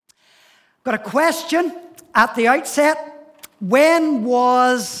Got a question at the outset. When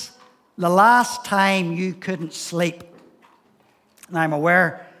was the last time you couldn't sleep? And I'm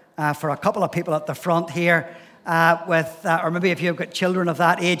aware for a couple of people at the front here or maybe if you've got children of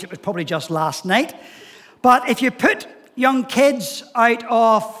that age, it was probably just last night. But if you put young kids out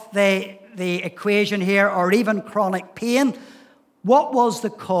of the equation here, or even chronic pain, what was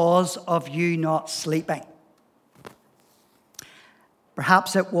the cause of you not sleeping?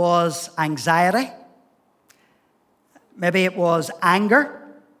 Perhaps it was anxiety. Maybe it was anger.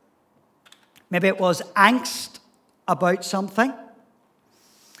 Maybe it was angst about something.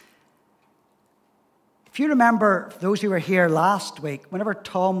 If you remember, those who were here last week, whenever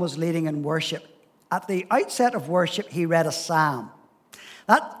Tom was leading in worship, at the outset of worship, he read a psalm.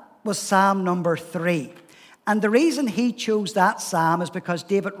 That was Psalm number 3. And the reason he chose that psalm is because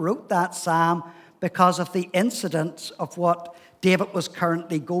David wrote that psalm because of the incidents of what David was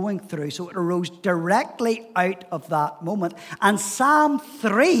currently going through. So it arose directly out of that moment. And Psalm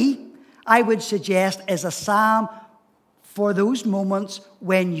 3, I would suggest, is a psalm for those moments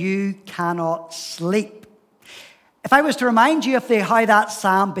when you cannot sleep. If I was to remind you of how that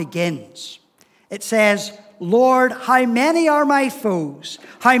psalm begins, it says, Lord, how many are my foes?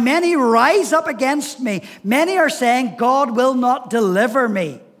 How many rise up against me? Many are saying, God will not deliver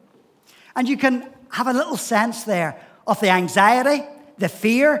me. And you can have a little sense there of the anxiety, the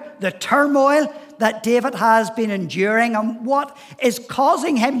fear, the turmoil that David has been enduring, and what is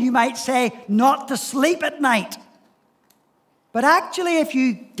causing him, you might say, not to sleep at night. But actually, if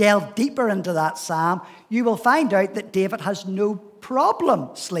you delve deeper into that psalm, you will find out that David has no problem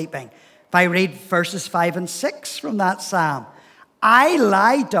sleeping. If I read verses 5 and 6 from that psalm, I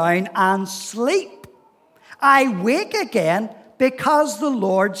lie down and sleep. I wake again because the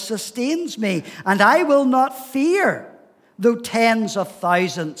Lord sustains me, and I will not fear, though tens of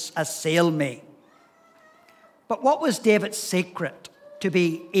thousands assail me. But what was David's secret to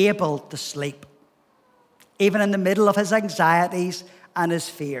be able to sleep, even in the middle of his anxieties and his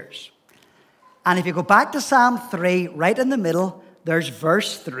fears? And if you go back to Psalm 3, right in the middle, there's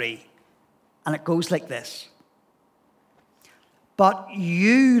verse 3. And it goes like this. But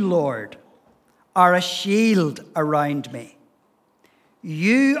you, Lord, are a shield around me.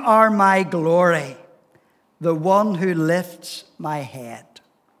 You are my glory, the one who lifts my head.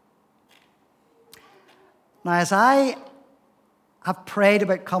 Now, as I have prayed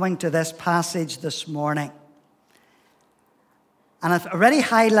about coming to this passage this morning, and I've already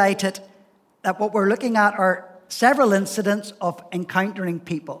highlighted that what we're looking at are several incidents of encountering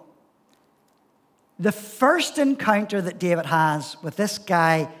people. The first encounter that David has with this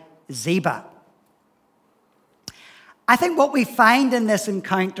guy, Ziba. I think what we find in this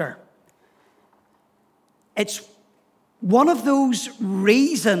encounter, it's one of those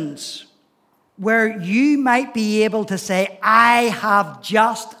reasons where you might be able to say, I have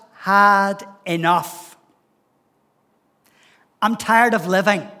just had enough. I'm tired of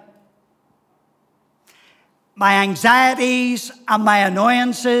living. My anxieties and my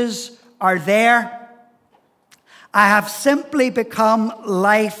annoyances are there. I have simply become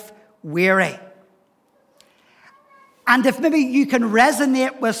life weary. And if maybe you can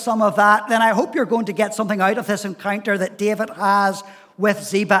resonate with some of that, then I hope you're going to get something out of this encounter that David has with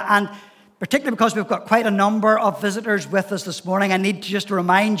Ziba. And particularly because we've got quite a number of visitors with us this morning, I need to just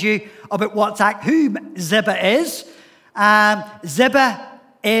remind you about who Ziba is. Ziba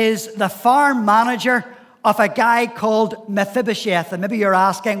is the farm manager of a guy called Mephibosheth. And maybe you're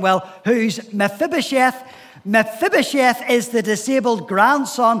asking, well, who's Mephibosheth? Mephibosheth is the disabled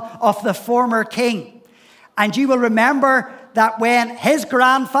grandson of the former king. And you will remember that when his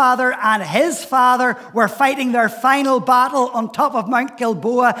grandfather and his father were fighting their final battle on top of Mount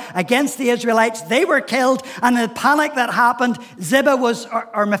Gilboa against the Israelites, they were killed. And in the panic that happened,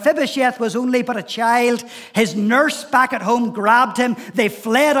 Mephibosheth was only but a child. His nurse back at home grabbed him. They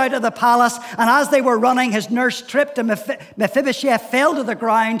fled out of the palace. And as they were running, his nurse tripped and Mephibosheth fell to the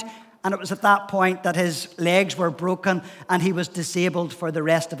ground. And it was at that point that his legs were broken and he was disabled for the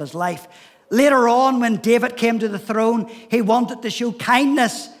rest of his life. Later on, when David came to the throne, he wanted to show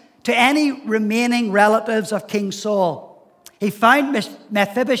kindness to any remaining relatives of King Saul. He found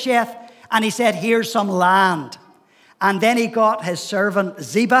Mephibosheth and he said, here's some land. And then he got his servant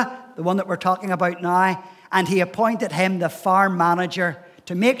Ziba, the one that we're talking about now, and he appointed him the farm manager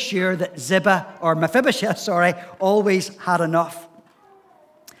to make sure that Mephibosheth, always had enough.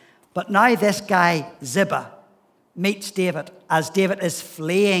 But now this guy, Ziba, meets David as David is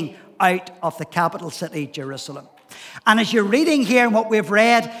fleeing out of the capital city, Jerusalem. And as you're reading here, and what we've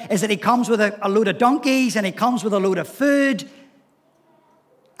read is that he comes with a load of donkeys and he comes with a load of food.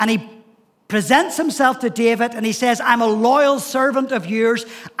 And he presents himself to David, and he says, I'm a loyal servant of yours.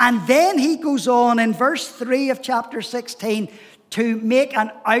 And then he goes on in verse 3 of chapter 16 to make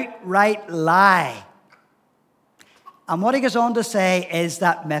an outright lie. And what he goes on to say is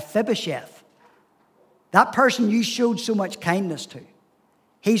that Mephibosheth, that person you showed so much kindness to,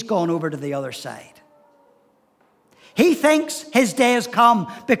 he's gone over to the other side. He thinks his day has come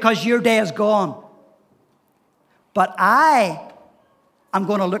because your day is gone. But I am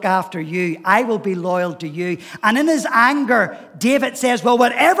going to look after you. I will be loyal to you. And in his anger, David says, well,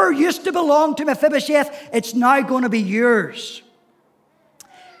 whatever used to belong to Mephibosheth, it's now going to be yours.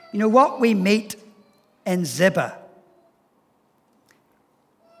 You know, what we meet in Ziba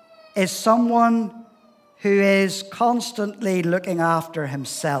is someone who is constantly looking after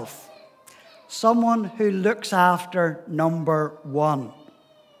himself. Someone who looks after number one.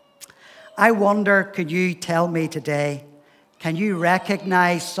 I wonder, could you tell me today, can you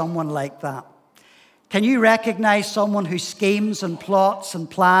recognize someone like that? Can you recognize someone who schemes and plots and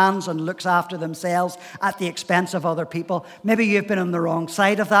plans and looks after themselves at the expense of other people? Maybe you've been on the wrong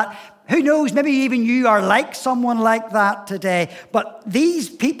side of that. Who knows, maybe even you are like someone like that today. But these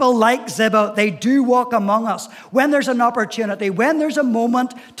people like Ziba, they do walk among us. When there's an opportunity, when there's a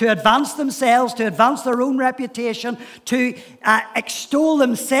moment to advance themselves, to advance their own reputation, to extol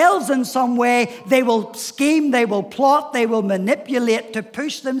themselves in some way, they will scheme, they will plot, they will manipulate to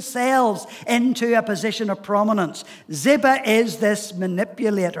push themselves into a position of prominence. Ziba is this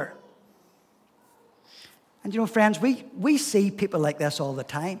manipulator. And you know, friends, we see people like this all the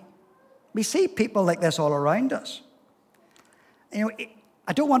time. We see people like this all around us. You know,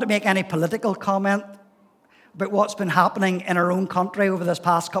 I don't want to make any political comment about what's been happening in our own country over this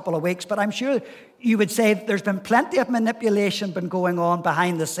past couple of weeks, but I'm sure you would say there's been plenty of manipulation been going on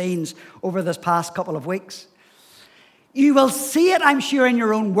behind the scenes over this past couple of weeks. You will see it, I'm sure, in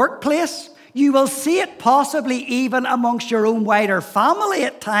your own workplace. You will see it possibly even amongst your own wider family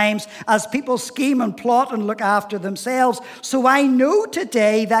at times as people scheme and plot and look after themselves. So I know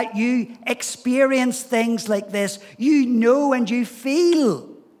today that you experience things like this. You know and you feel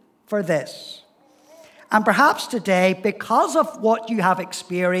for this. And perhaps today, because of what you have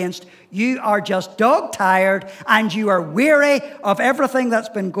experienced, you are just dog-tired and you are weary of everything that's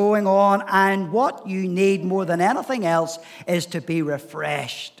been going on. And what you need more than anything else is to be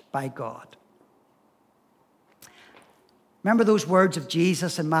refreshed by God. Remember those words of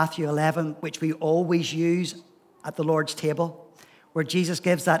Jesus in Matthew 11, which we always use at the Lord's table, where Jesus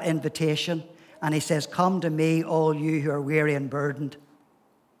gives that invitation and he says, come to me, all you who are weary and burdened,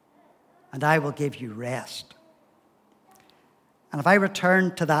 and I will give you rest. And if I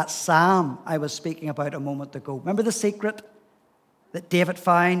return to that psalm I was speaking about a moment ago, remember the secret that David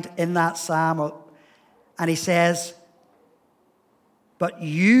found in that psalm? And he says, but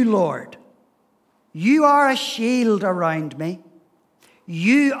you, Lord, you are a shield around me.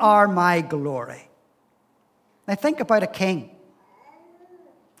 You are my glory. Now think about a king.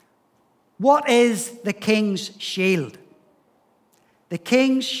 What is the king's shield? The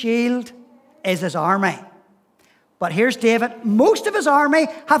king's shield is his army. But here's David. Most of his army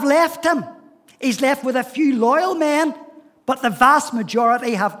have left him. He's left with a few loyal men, but the vast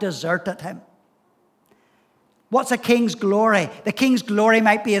majority have deserted him. What's a king's glory? The king's glory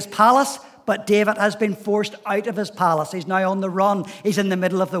might be his palace, but David has been forced out of his palace. He's now on the run. He's in the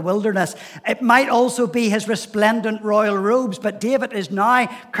middle of the wilderness. It might also be his resplendent royal robes, but David is now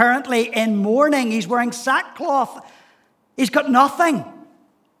currently in mourning. He's wearing sackcloth. He's got nothing.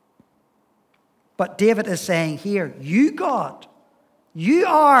 But David is saying here, you, God, you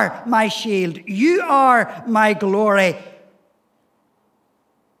are my shield. You are my glory.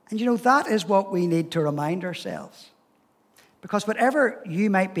 And you know, that is what we need to remind ourselves. Because whatever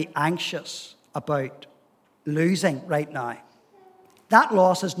you might be anxious about losing right now, that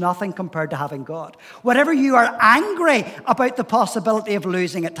loss is nothing compared to having God. Whatever you are angry about the possibility of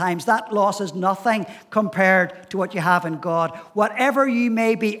losing at times, that loss is nothing compared to what you have in God. Whatever you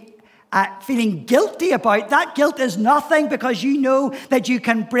may be feeling guilty about, that guilt is nothing, because you know that you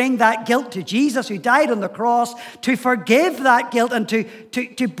can bring that guilt to Jesus who died on the cross to forgive that guilt and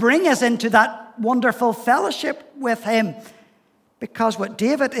to bring us into that wonderful fellowship with him. Because what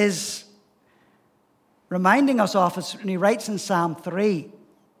David is reminding us of is when he writes in Psalm 3,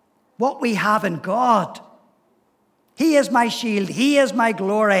 what we have in God. He is my shield. He is my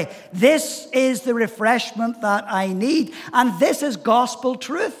glory. This is the refreshment that I need. And this is gospel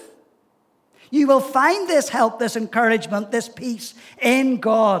truth. You will find this help, this encouragement, this peace in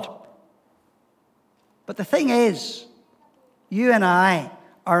God. But the thing is, you and I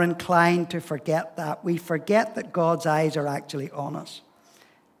are inclined to forget that. We forget that God's eyes are actually on us.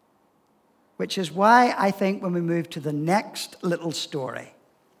 which is why I think when we move to the next little story,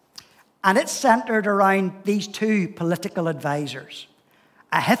 and it's centered around these two political advisors,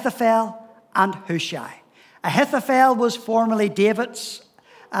 Ahithophel and Hushai. Ahithophel was formerly David's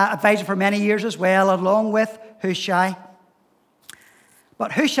advisor for many years as well, along with Hushai.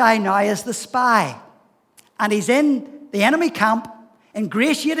 But Hushai now is the spy, and he's in the enemy camp,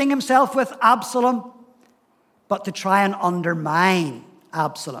 ingratiating himself with Absalom, but to try and undermine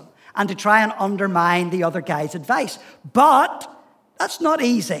Absalom and to try and undermine the other guy's advice. But that's not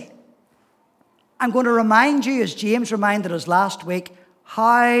easy. I'm going to remind you, as James reminded us last week,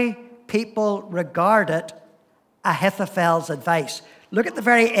 how people regarded Ahithophel's advice. Look at the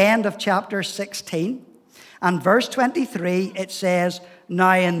very end of chapter 16 and verse 23. It says,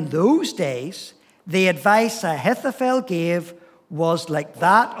 "Now in those days, the advice Ahithophel gave was like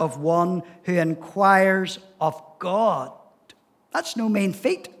that of one who inquires of God." That's no mean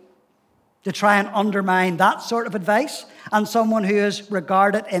feat, to try and undermine that sort of advice and someone who is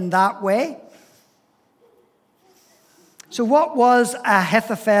regarded in that way. So what was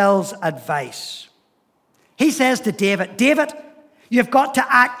Ahithophel's advice? He says to David, "David, you've got to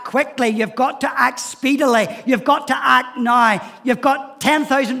act quickly. You've got to act speedily. You've got to act now. You've got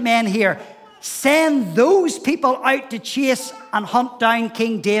 10,000 men here. Send those people out to chase and hunt down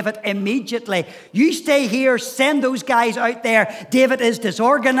King David immediately. You stay here, send those guys out there. David is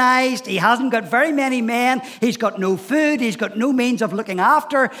disorganized. He hasn't got very many men. He's got no food. He's got no means of looking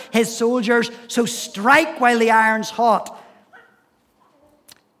after his soldiers. So strike while the iron's hot."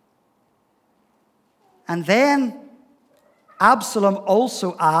 And then Absalom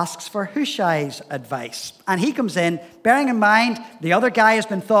also asks for Hushai's advice. And he comes in, bearing in mind the other guy has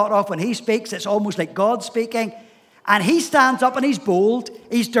been thought of when he speaks. It's almost like God speaking. And he stands up and he's bold.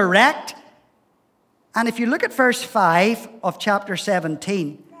 He's direct. And if you look at verse 5 of chapter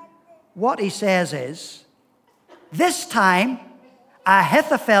 17, what he says is, "This time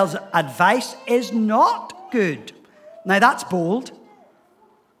Ahithophel's advice is not good." Now that's bold.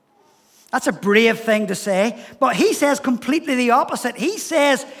 That's a brave thing to say. But he says completely the opposite. He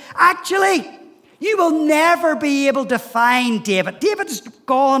says, actually, you will never be able to find David. David's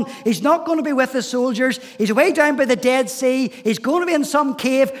gone. He's not going to be with the soldiers. He's way down by the Dead Sea. He's going to be in some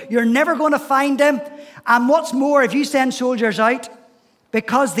cave. You're never going to find him. And what's more, if you send soldiers out,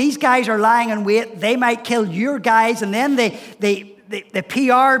 because these guys are lying in wait, they might kill your guys, and then the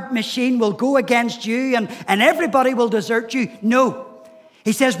PR machine will go against you, and everybody will desert you. No.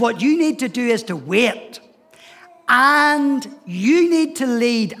 He says what you need to do is to wait. And you need to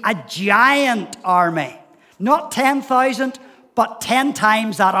lead a giant army. Not 10,000, but 10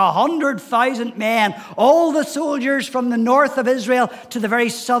 times that, 100,000 men. All the soldiers from the north of Israel to the very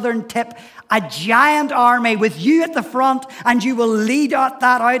southern tip. A giant army with you at the front, and you will lead that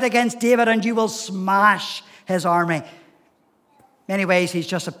out against David, and you will smash his army. In many ways, he's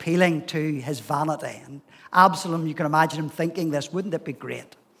just appealing to his vanity. And Absalom, you can imagine him thinking this. Wouldn't it be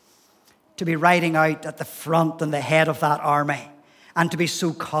great to be riding out at the front and the head of that army and to be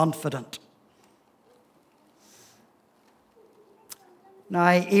so confident?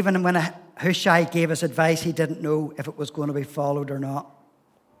 Now, even when Hushai gave us advice, he didn't know if it was going to be followed or not.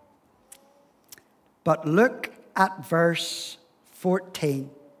 But look at verse 14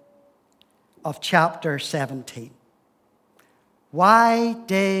 of chapter 17. Why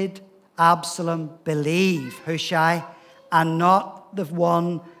did Absalom believe Hushai and not the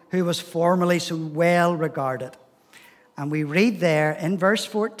one who was formerly so well regarded? And we read there in verse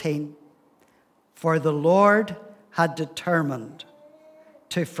 14, "For the Lord had determined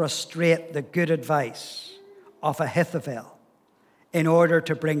to frustrate the good advice of Ahithophel in order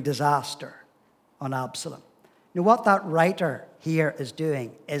to bring disaster on Absalom." Now, what that writer here is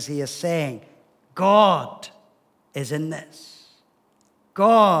doing is he is saying, God is in this.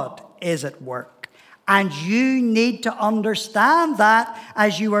 God is at work. And you need to understand that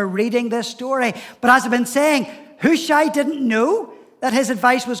as you are reading this story. But as I've been saying, Hushai didn't know that his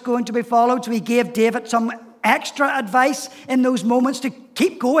advice was going to be followed, so he gave David some extra advice in those moments to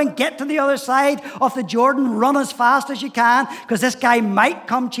keep going, get to the other side of the Jordan, run as fast as you can, because this guy might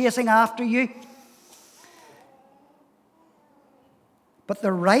come chasing after you. But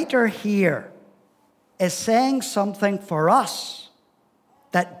the writer here is saying something for us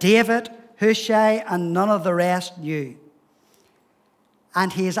that David, Hushai, and none of the rest knew.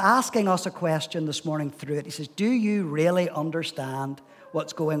 And he is asking us a question this morning through it. He says, do you really understand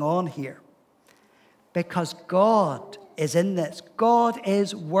what's going on here? Because God is in this. God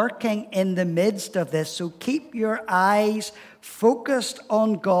is working in the midst of this. So keep your eyes focused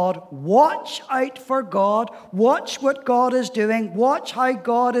on God. Watch out for God. Watch what God is doing. Watch how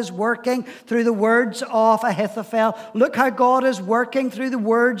God is working through the words of Ahithophel. Look how God is working through the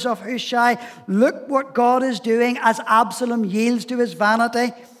words of Hushai. Look what God is doing as Absalom yields to his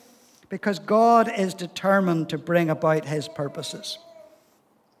vanity, because God is determined to bring about his purposes.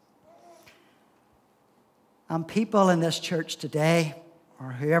 And people in this church today,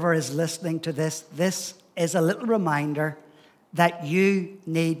 or whoever is listening to this is a little reminder that you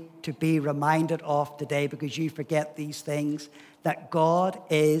need to be reminded of today, because you forget these things, that God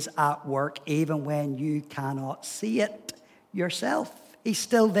is at work even when you cannot see it yourself. He's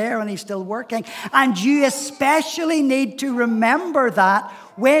still there and he's still working. And you especially need to remember that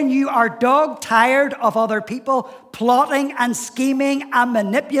when you are dog-tired of other people plotting and scheming and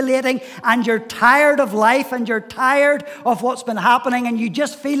manipulating, and you're tired of life and you're tired of what's been happening and you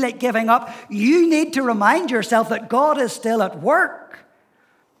just feel like giving up, you need to remind yourself that God is still at work.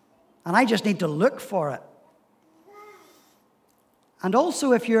 And I just need to look for it. And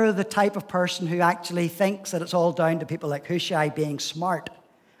also, if you're the type of person who actually thinks that it's all down to people like Hushai being smart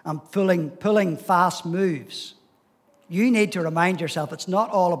and pulling fast moves, you need to remind yourself it's not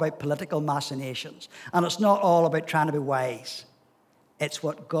all about political machinations, and it's not all about trying to be wise. It's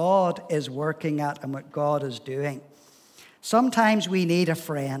what God is working at and what God is doing. Sometimes we need a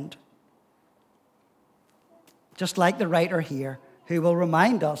friend, just like the writer here, who will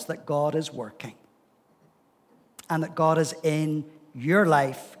remind us that God is working and that God is in your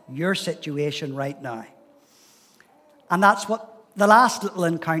life, your situation right now. And that's what the last little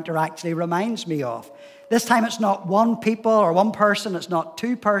encounter actually reminds me of. This time it's not one people or one person, it's not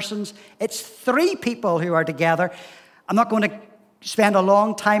two persons, it's three people who are together. I'm not going to spend a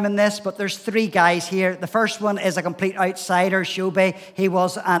long time in this, but there's three guys here. The first one is a complete outsider, Shobi. He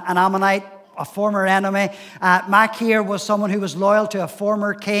was an Ammonite, a former enemy. Machir was someone who was loyal to a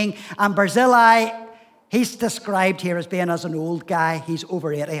former king. And Barzillai, he's described here as being as an old guy. He's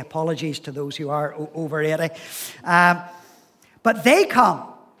over 80. Apologies to those who are over 80. But they come.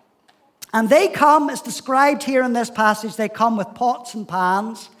 And they come, as described here in this passage, they come with pots and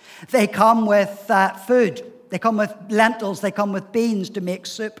pans. They come with food. They come with lentils. They come with beans to make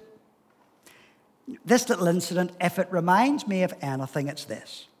soup. This little incident, if it reminds me of anything, it's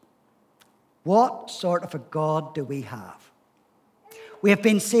this. What sort of a God do we have? We have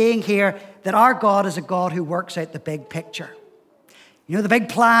been seeing here that our God is a God who works out the big picture. You know, the big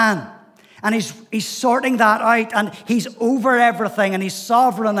plan. And he's sorting that out, and he's over everything, and he's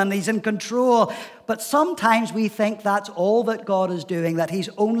sovereign, and he's in control. But sometimes we think that's all that God is doing, that he's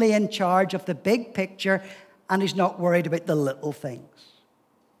only in charge of the big picture, and he's not worried about the little things.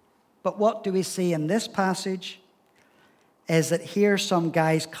 But what do we see in this passage is that here's some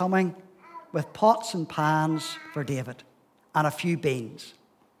guys coming with pots and pans for David and a few beans.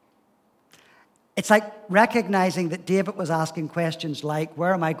 It's like recognizing that David was asking questions like,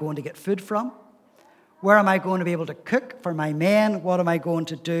 where am I going to get food from? Where am I going to be able to cook for my men? What am I going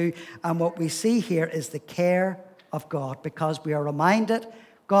to do? And what we see here is the care of God, because we are reminded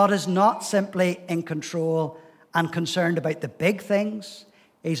God is not simply in control and concerned about the big things.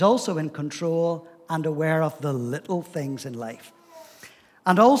 He's also in control and aware of the little things in life.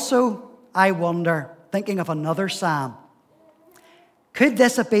 And also, I wonder, thinking of another psalm, could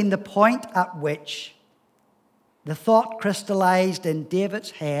this have been the point at which the thought crystallized in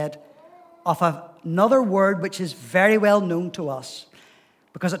David's head of another word which is very well known to us,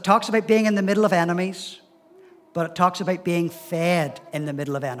 because it talks about being in the middle of enemies, but it talks about being fed in the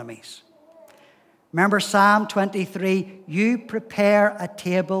middle of enemies. Remember Psalm 23, you prepare a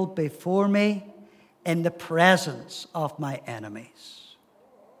table before me in the presence of my enemies.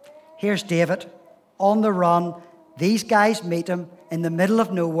 Here's David on the run. These guys meet him in the middle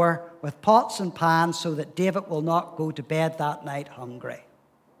of nowhere with pots and pans so that David will not go to bed that night hungry.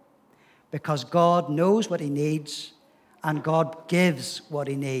 Because God knows what he needs and God gives what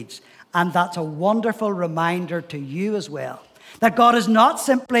he needs. And that's a wonderful reminder to you as well, that God is not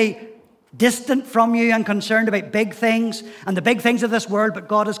simply distant from you and concerned about big things and the big things of this world, but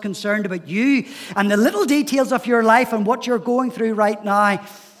God is concerned about you and the little details of your life and what you're going through right now.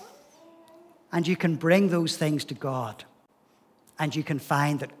 And you can bring those things to God. And you can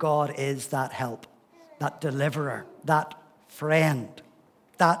find that God is that help, that deliverer, that friend.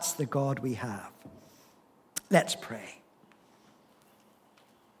 That's the God we have. Let's pray.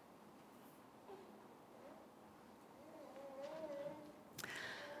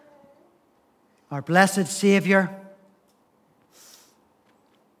 Our blessed Savior,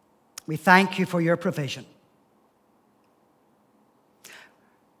 we thank you for your provision.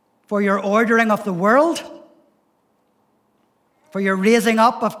 for your ordering of the world, for your raising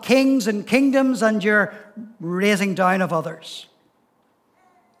up of kings and kingdoms and your raising down of others.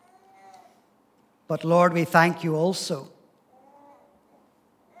 But Lord, we thank you also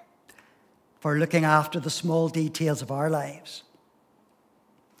for looking after the small details of our lives.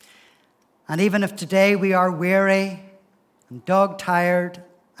 And even if today we are weary and dog-tired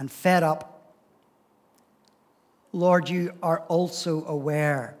and fed up, Lord, you are also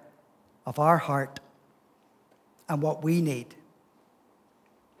aware of our heart and what we need.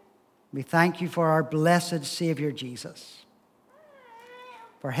 We thank you for our blessed Savior Jesus,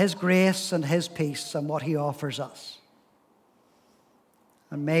 for his grace and his peace and what he offers us.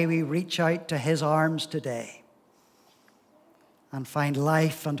 And may we reach out to his arms today and find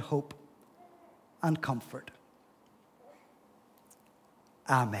life and hope and comfort.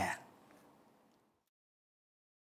 Amen.